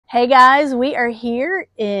Hey guys, we are here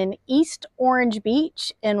in East Orange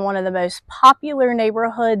Beach in one of the most popular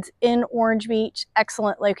neighborhoods in Orange Beach.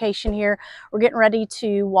 Excellent location here. We're getting ready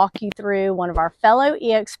to walk you through one of our fellow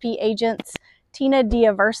EXP agents, Tina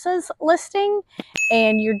Diaversa's listing,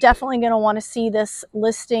 and you're definitely going to want to see this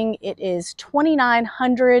listing. It is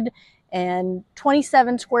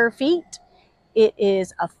 2,927 square feet. It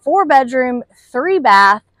is a 4-bedroom,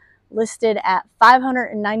 3-bath, listed at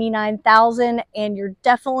 $599,000, and you're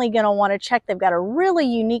definitely going to want to check. They've got a really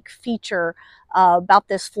unique feature about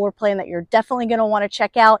this floor plan that you're definitely going to want to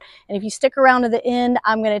check out. And if you stick around to the end,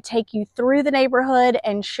 I'm going to take you through the neighborhood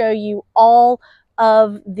and show you all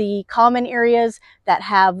of the common areas that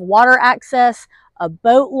have water access, a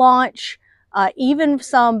boat launch, even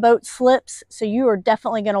some boat slips. So you are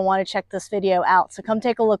definitely going to want to check this video out. So come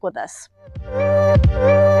take a look with us.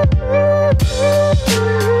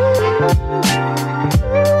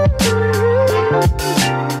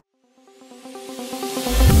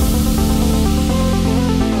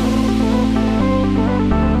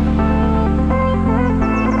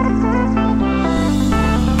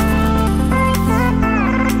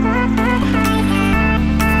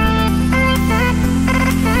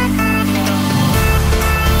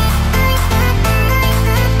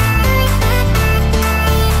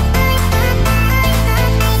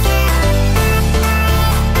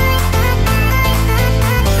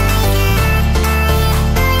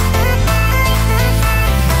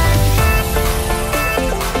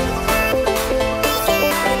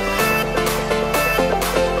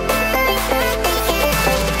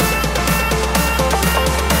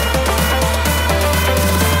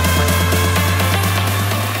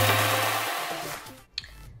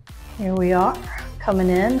 Here we are coming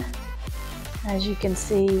in. As you can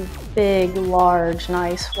see, big, large,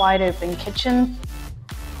 nice, wide open kitchen.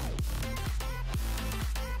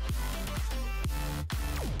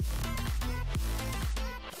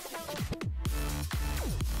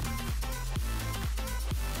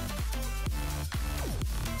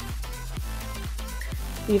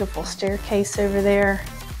 Beautiful staircase over there.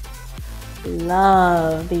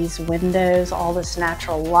 Love these windows, all this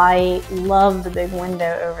natural light. Love the big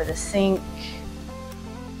window over the sink.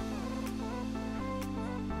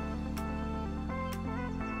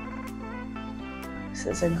 This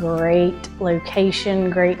is a great location,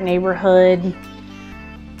 great neighborhood.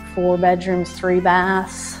 4 bedrooms, 3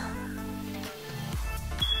 baths.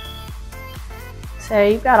 So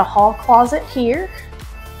you've got a hall closet here,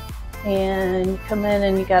 and you come in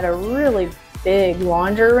and you got a really big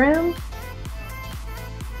laundry room.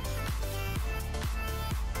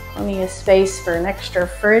 Plenty of space for an extra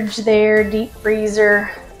fridge there, deep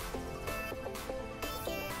freezer.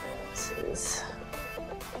 This is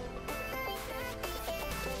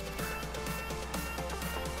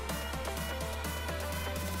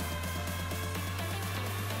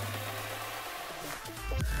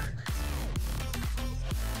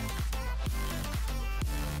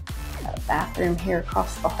got a bathroom here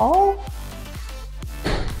across the hall.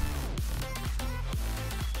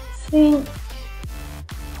 Sink.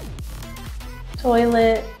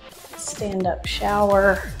 Toilet, stand-up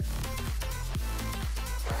shower.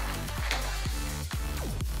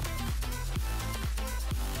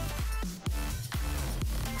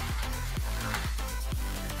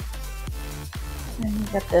 And you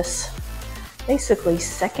got this basically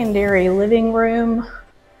secondary living room,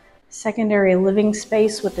 secondary living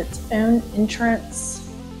space with its own entrance,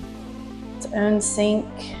 its own sink.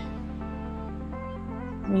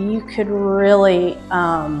 I mean, you could really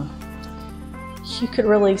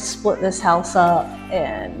split this house up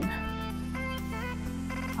and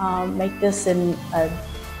make this in a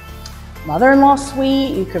mother-in-law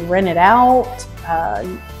suite. You could rent it out.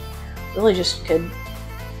 Really just could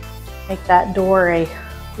make that door a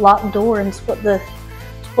locked door and split the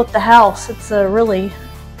house. It's a really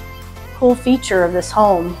cool feature of this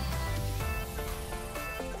home.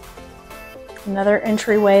 Another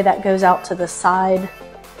entryway that goes out to the side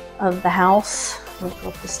of the house. We'll go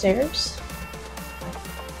up the stairs.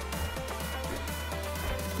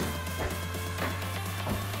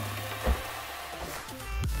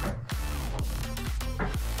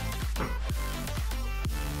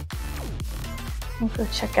 We'll go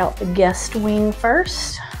check out the guest wing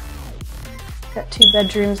first. Got 2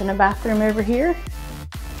 bedrooms and a bathroom over here.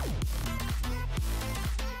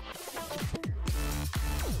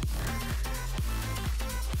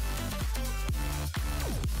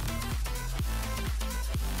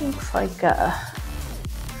 Looks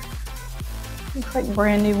like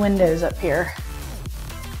brand new windows up here.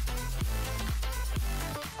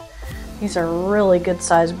 These are really good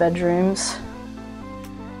sized bedrooms.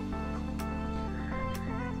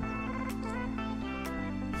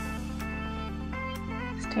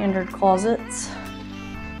 Standard closets.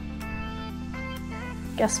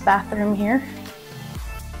 Guest bathroom here.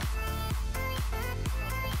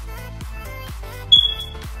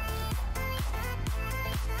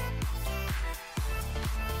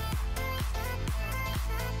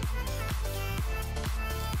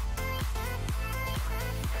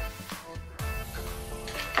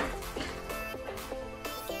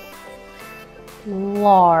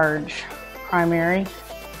 Large primary.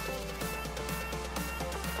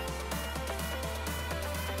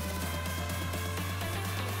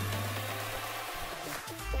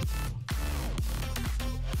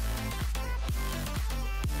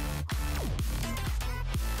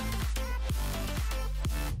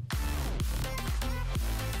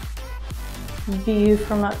 View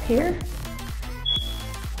from up here.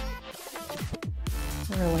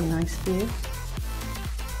 Really nice view.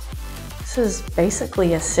 This is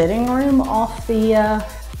basically a sitting room off the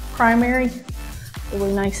primary.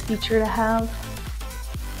 Really nice feature to have.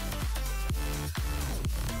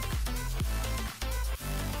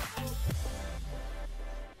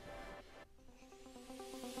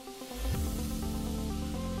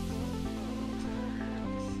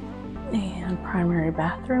 And primary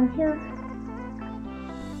bathroom here.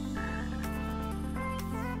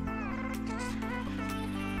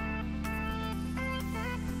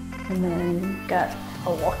 And then got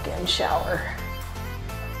a walk-in shower.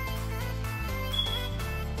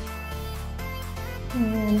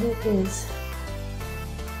 And it is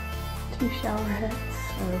 2 shower heads,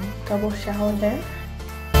 so double shower there.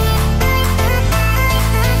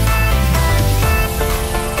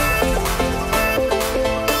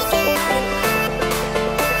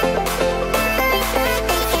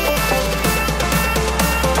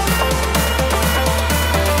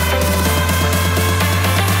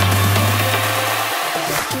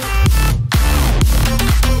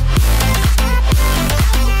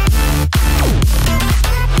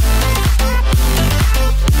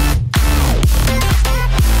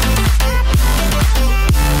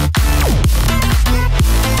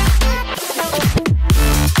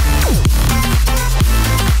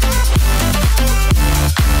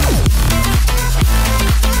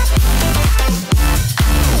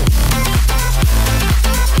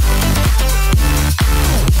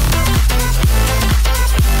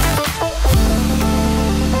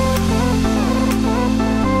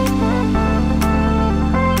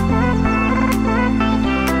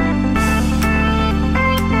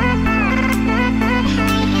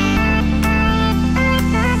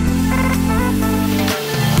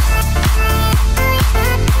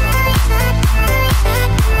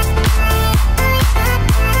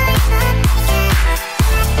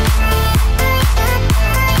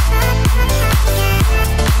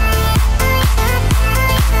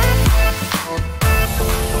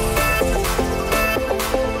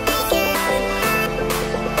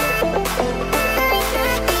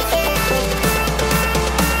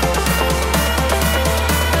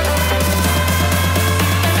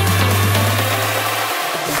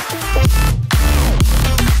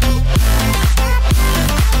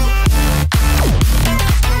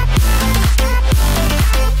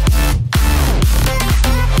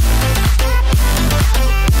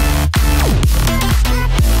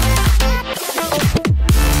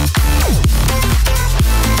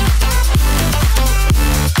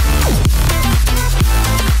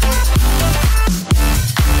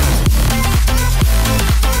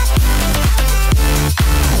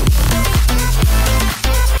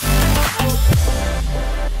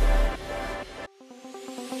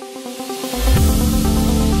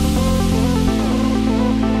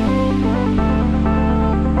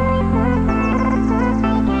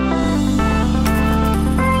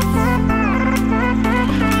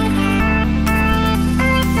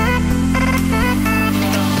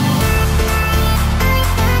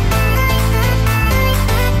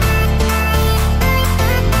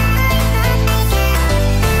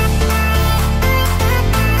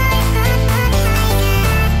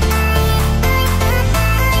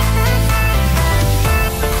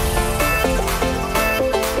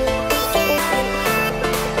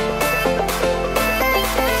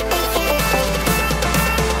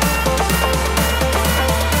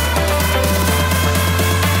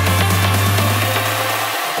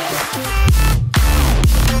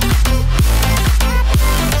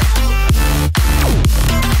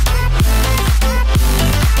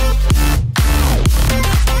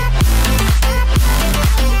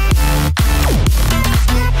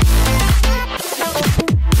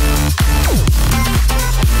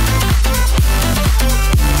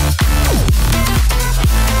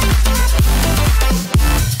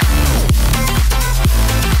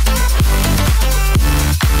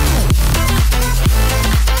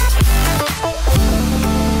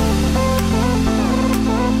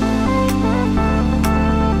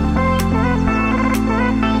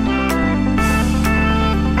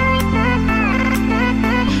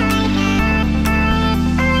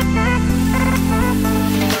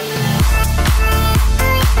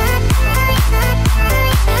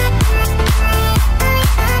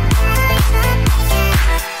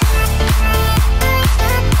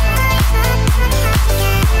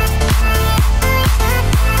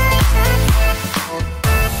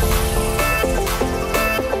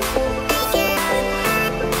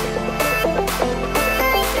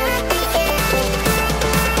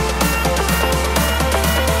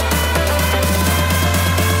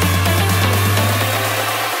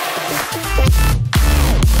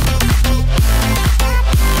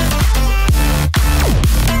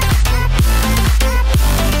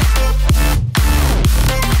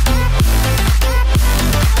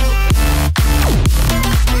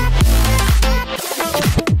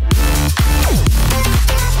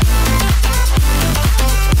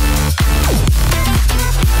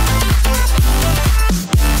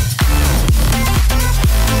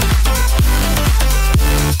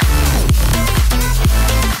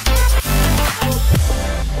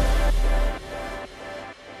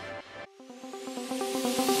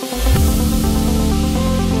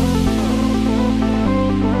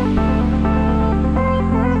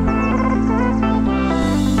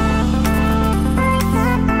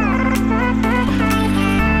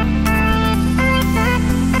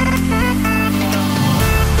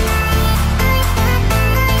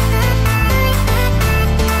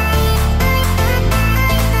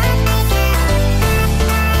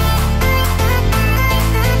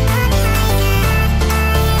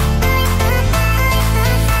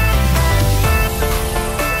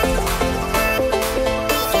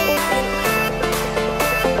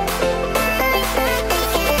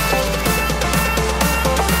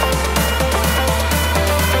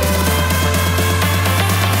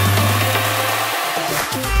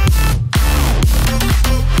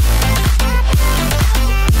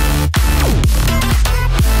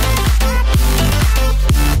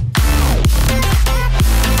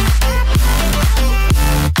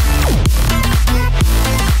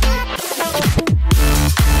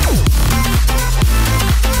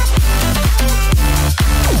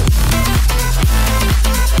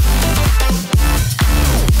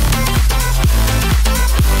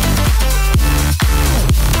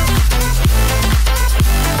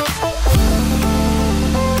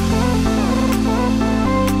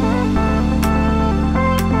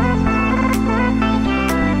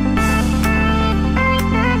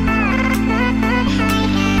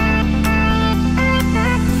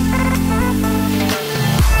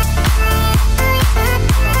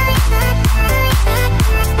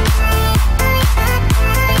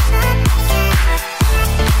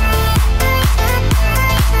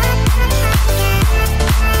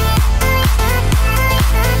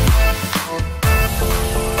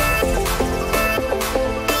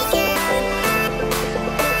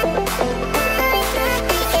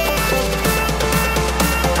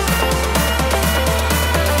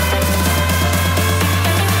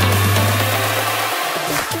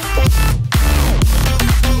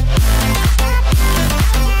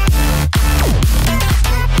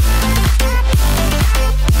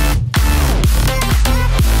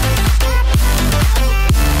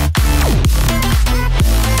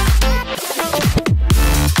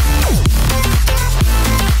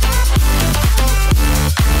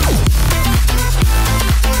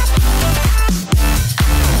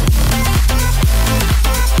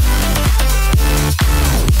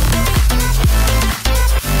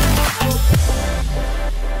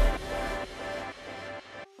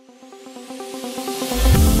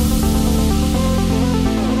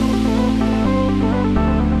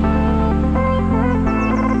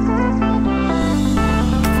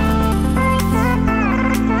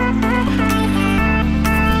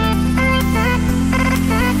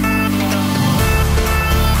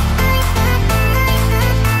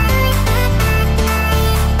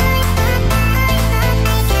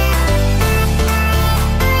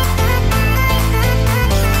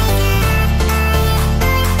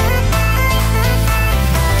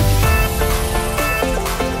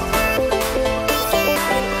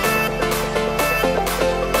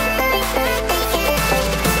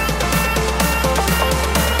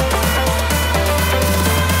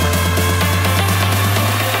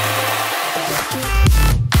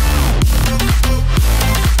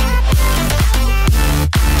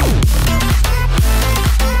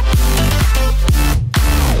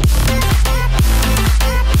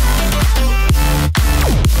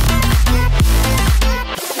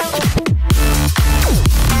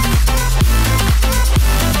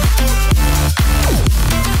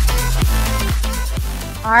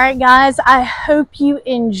 right, guys, I hope you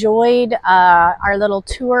enjoyed our little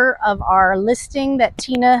tour of our listing that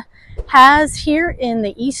Tina has here in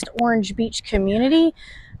the East Orange Beach community,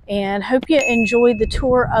 and hope you enjoyed the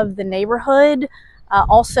tour of the neighborhood.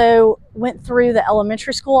 Also went through the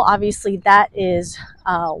elementary school. Obviously that is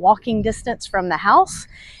walking distance from the house,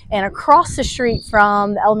 and across the street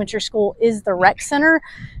from the elementary school is the rec center.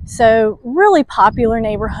 So really popular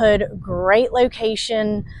neighborhood, great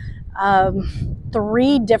location.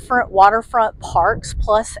 3 different waterfront parks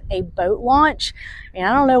plus a boat launch. I mean,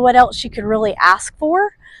 I don't know what else you could really ask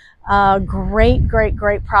for. Great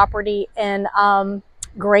property, and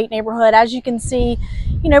great neighborhood. As you can see,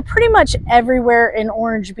 you know, pretty much everywhere in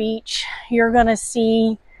Orange Beach you're gonna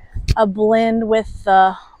see a blend with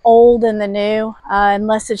the old and the new,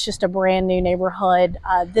 unless it's just a brand new neighborhood.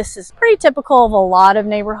 This is pretty typical of a lot of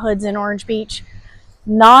neighborhoods in Orange Beach.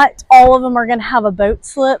 Not all of them are going to have a boat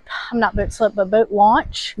slip. Not boat slip, but boat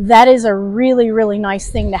launch. That is a really nice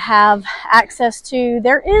thing to have access to.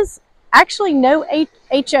 There is actually no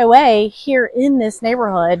HOA here in this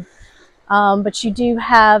neighborhood, but you do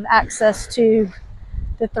have access to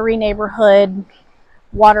the 3 neighborhood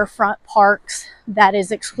waterfront parks that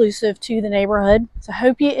is exclusive to the neighborhood. So I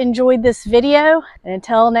hope you enjoyed this video, and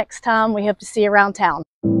until next time, we hope to see you around town.